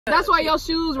That's why your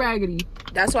shoes raggedy.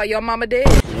 That's why your mama dead.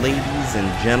 Ladies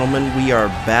and gentlemen, we are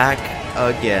back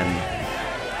again.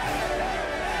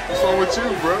 What's wrong with you,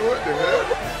 bro? What the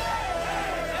hell?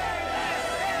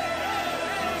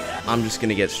 I'm just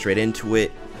gonna get straight into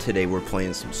it. Today we're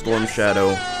playing some Storm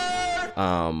Shadow.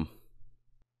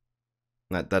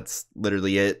 That's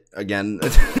literally it. Again,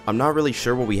 I'm not really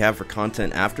sure what we have for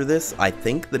content after this. I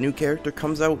think the new character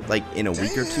comes out like in a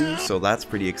week or two, so that's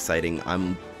pretty exciting.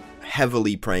 I'm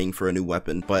heavily praying for a new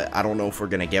weapon, but I don't know if we're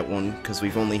gonna get one because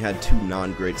we've only had 2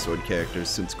 non-Greatsword characters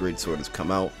since Greatsword has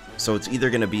come out. So it's either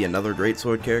gonna be another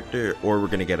Greatsword character or we're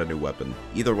gonna get a new weapon.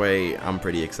 Either way, I'm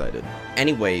pretty excited.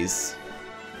 Anyways,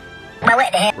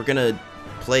 we're gonna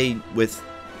play with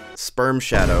Sperm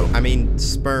Shadow. I mean,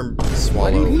 Sperm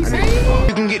Swallow. You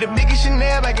can get the biggest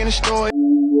Chanel back in the store.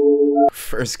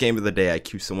 First game of the day, I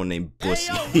queue someone named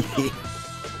Bussy.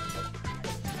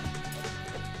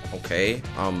 Okay,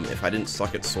 if I didn't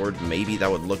suck at sword, maybe that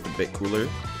would look a bit cooler.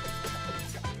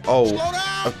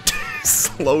 Oh,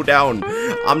 slow down.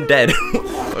 I'm dead.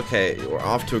 Okay, we're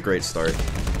off to a great start.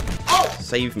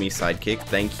 Save me, sidekick.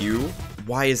 Thank you.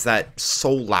 Why is that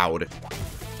so loud?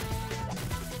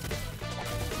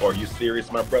 Are you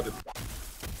serious, my brother?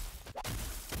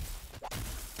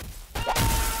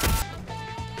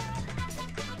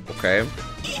 Okay.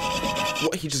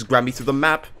 What? He just grabbed me through the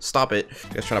map. Stop it.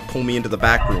 You guys trying to pull me into the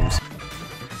back rooms.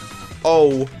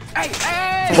 Oh. Hey,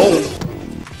 hey!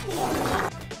 Oh.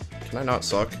 Can I not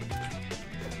suck?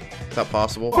 Is that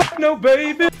possible? No,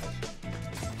 baby.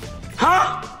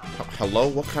 Huh? Hello?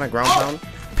 What kind of ground pound?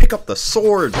 Pick up the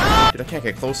sword! Dude, I can't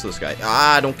get close to this guy.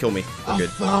 Ah, don't kill me. We're good.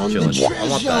 Chillin'. I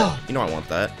want that. You know I want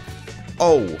that.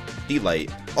 Oh,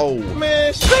 D-light. Oh,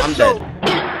 Man, I'm dead.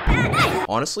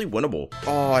 Honestly, winnable.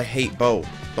 Oh, I hate bow.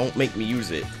 Don't make me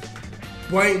use it.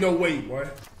 boy, ain't no way, boy.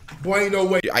 Boy, ain't no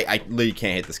way. Dude, I literally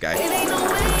can't hit this guy.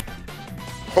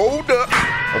 Hold up.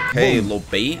 Okay, little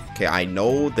bait. Okay, I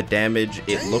know the damage,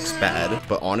 it looks bad,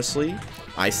 but honestly,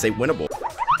 I say winnable.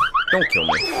 Don't kill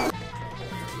me.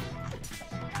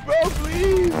 Bro,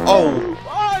 please. Oh,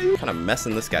 kind of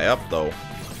messing this guy up though.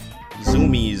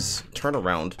 Zoomies, turn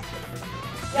around.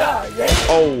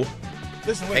 Oh,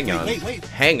 Listen, hang on.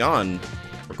 Hang on.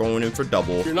 We're going in for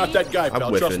double. You're not that guy, I'm pal.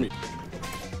 Trust whiffing. me.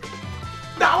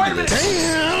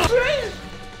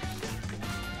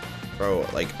 Bro,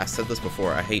 like I said this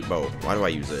before, I hate bow. Why do I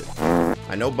use it?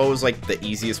 I know bow is like the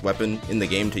easiest weapon in the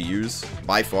game to use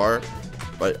by far,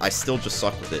 but I still just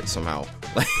suck with it somehow.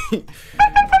 Like,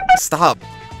 stop.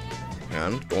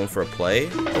 Man, going for a play.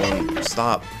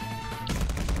 Stop.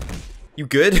 You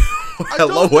good?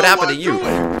 Hello, what happened to you?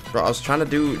 Bro, I was trying to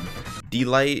do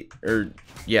D-light, or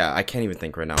yeah, I can't even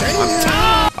think right now.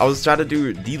 I was trying to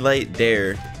do D-light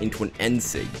dare into an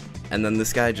N-sig, and then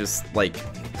this guy just like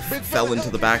fell into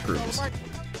the back rooms.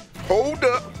 Hold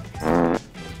up.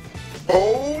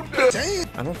 Hold up.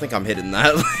 I don't think I'm hitting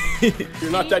that.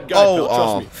 You're not that guy, pal.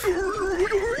 Trust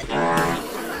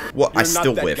me. What? I You're still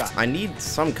not that whiffed. guy. I need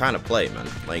some kind of play, man.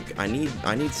 Like I need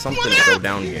something to go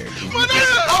down here.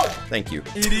 Thank you.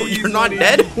 You're not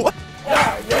dead? What?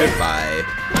 Goodbye.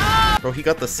 Bro, he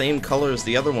got the same color as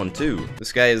the other one too.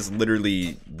 This guy is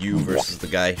literally you versus the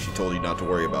guy she told you not to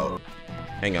worry about.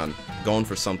 Hang on. Going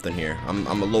for something here. I'm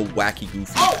a little wacky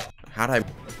goofy. How'd I...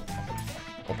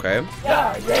 Okay.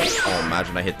 Oh,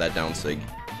 imagine I hit that down sig.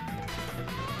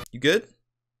 You good?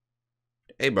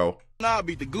 Hey, bro. Nah,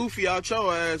 beat the goofy out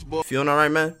your ass, boy. Feeling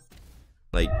alright, man?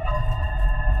 Like...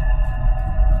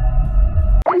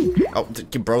 Oh,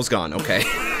 bro's gone. Okay.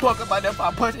 Talk about that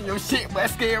by punching your shit, but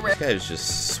scary. This guy is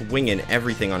just swinging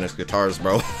everything on his guitars,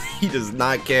 bro. He does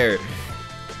not care.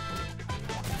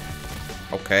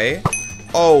 Okay.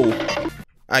 Oh,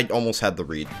 I almost had the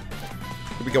read.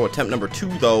 Here we go, attempt number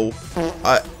 2, though.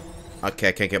 Okay,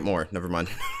 I can't get more. Never mind.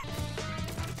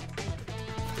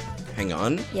 Hang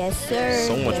on. Yes, sir.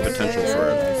 So much potential for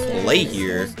a play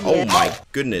here. Oh my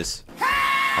goodness.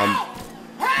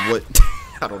 What?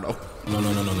 I don't know. No,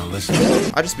 listen.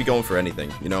 I just be going for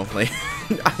anything, you know? Like,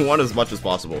 I want as much as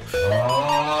possible.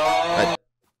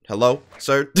 Hello,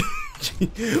 sir?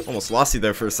 Almost lost you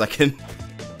there for a second.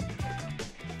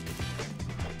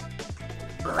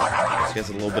 This guy's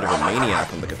a little bit of a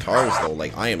maniac on the guitars, though.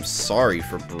 Like, I am sorry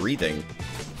for breathing.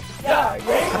 How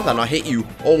did that not hit you?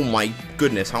 Oh my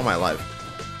goodness, how am I alive?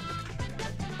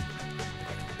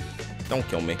 Don't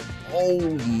kill me. Oh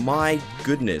my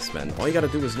goodness, man. All you gotta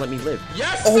do is let me live.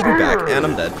 Yes, oh, we're back, and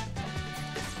I'm dead.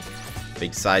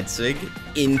 Big side sig.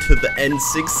 Into the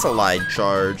N6 slide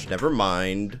charge. Never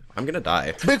mind. I'm gonna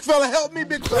die. Big fella, help me,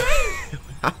 big fella.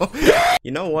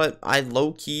 You know what? I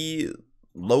low-key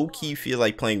feel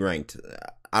like playing ranked.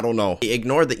 I don't know.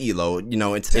 Ignore the elo, you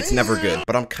know, it's never good,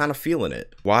 but I'm kind of feeling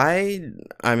it. Why?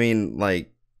 I mean, like,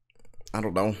 I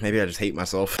don't know, maybe I just hate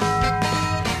myself.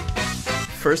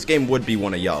 First game would be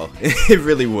one of y'all. It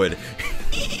really would.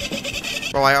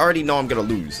 Bro, I already know I'm gonna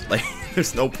lose. Like,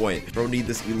 there's no point. Bro, need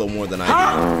this elo more than I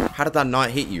do. How did that not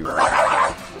hit you? Oh,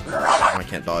 I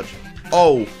can't dodge.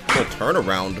 Oh, full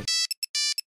turnaround.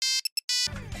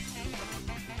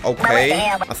 Okay,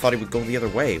 I thought he would go the other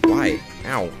way. Why?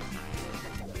 Ow.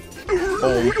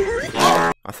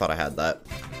 Oh, I thought I had that.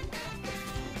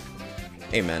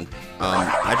 Hey, man.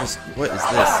 What is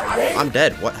this? I'm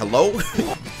dead. What? Hello?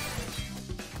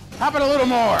 Hop it a little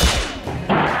more.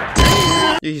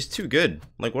 Dude, he's too good.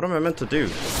 Like, what am I meant to do?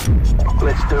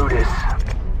 Let's do this.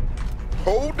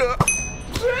 Hold up.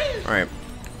 Alright.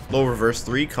 Low reverse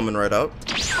 3 coming right up.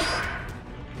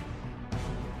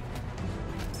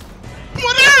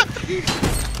 What up?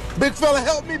 Big fella,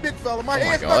 help me, big fella. My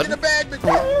hand's stuck in the bag, big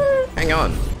fella. Hang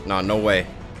on. Nah, no way.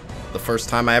 The first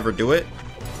time I ever do it?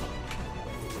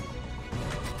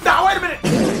 Now, wait a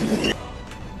minute.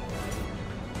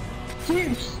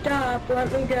 Dude, stop.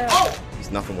 Let me go. Oh! He's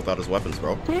nothing without his weapons,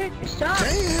 bro. Dude, stop.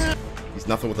 Damn. He's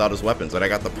nothing without his weapons, and I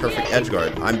got the perfect edge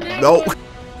guard. No.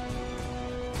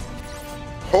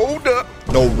 Hold up.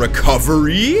 No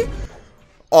recovery?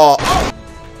 Oh.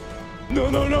 No.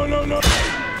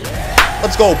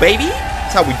 Let's go, baby.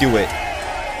 That's how we do it.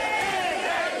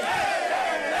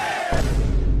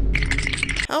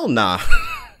 Hell nah.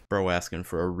 Bro asking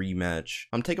for a rematch.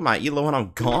 I'm taking my elo and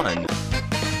I'm gone.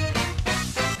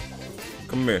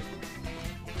 Come here.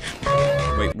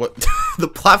 Wait, what? The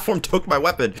platform took my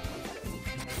weapon.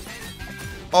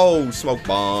 Oh, smoke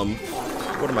bomb.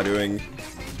 What am I doing?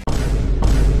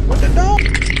 What the dog?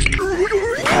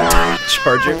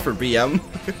 Charging for BM.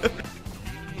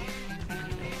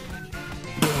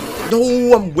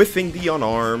 No, I'm whiffing the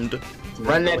unarmed.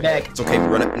 Run that back. It's okay,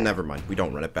 run it. Never mind, we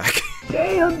don't run it back.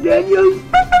 Damn, Daniel.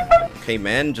 Okay,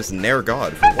 man, just nair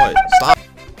God for what? Stop.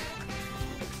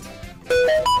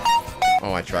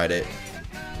 Oh, I tried it.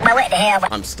 What the hell?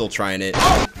 I'm still trying it.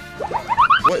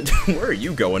 What? Where are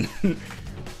you going?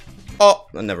 Oh,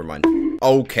 never mind.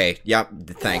 Okay, yep,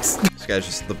 thanks. This guy's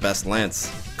just the best lance.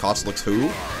 Cost looks who?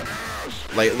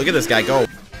 Like, look at this guy go.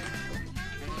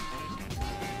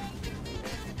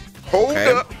 Hold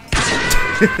Okay. up.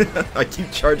 I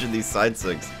keep charging these side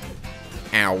sigs.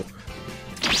 Ow.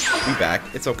 Be back.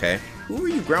 It's okay. Who are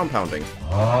you ground pounding?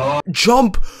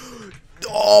 Jump!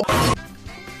 Oh!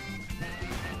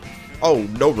 Oh,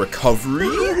 no recovery?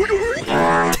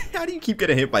 How do you keep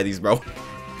getting hit by these, bro?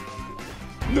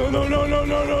 No.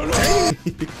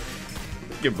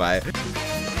 Goodbye.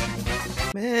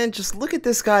 Man, just look at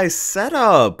this guy's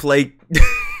setup. Like,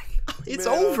 it's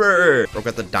over. Bro,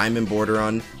 got the diamond border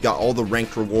on. Got all the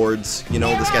ranked rewards. You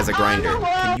know, this guy's a grinder.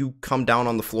 Can you come down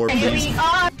on the floor, please?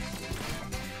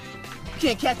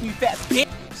 Can't catch me, fat bitch.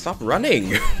 Stop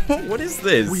running. What is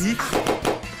this?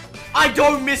 I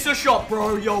don't miss a shot,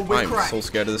 bro. Yo, we're I'm cracked. so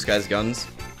scared of this guy's guns.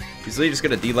 He's literally just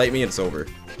gonna delight me and it's over.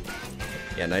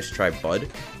 Yeah, nice try, bud.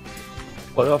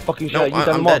 What the fucking No, shit? You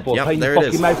done I'm my dead. boy. Yep, Pay there your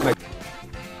it is. fucking mouth, mate.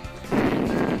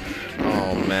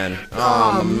 Oh, man.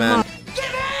 Oh, man.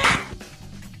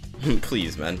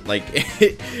 Please, man. Like,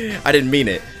 I didn't mean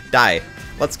it. Die.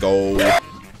 Let's go.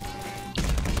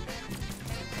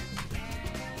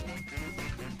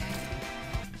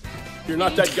 You're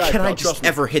not that guy. Can I pal, just trust me.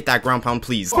 ever hit that ground pound,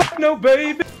 please? No,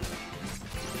 baby.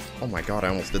 Oh my god, I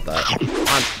almost did that.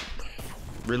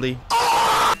 Really?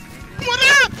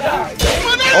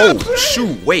 Oh,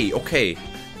 shoot, wait, okay.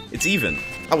 It's even.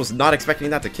 I was not expecting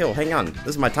that to kill. Hang on. This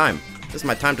is my time. This is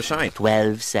my time to shine.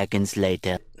 12 seconds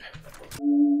later.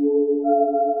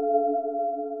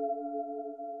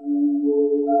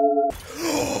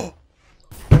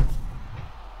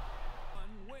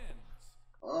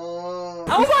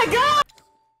 Oh my god!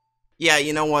 Yeah,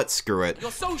 you know what? Screw it.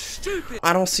 You're so stupid.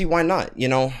 I don't see why not, you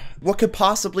know? What could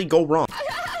possibly go wrong?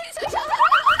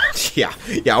 Yeah,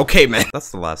 okay, man.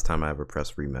 That's the last time I ever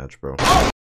pressed rematch, bro.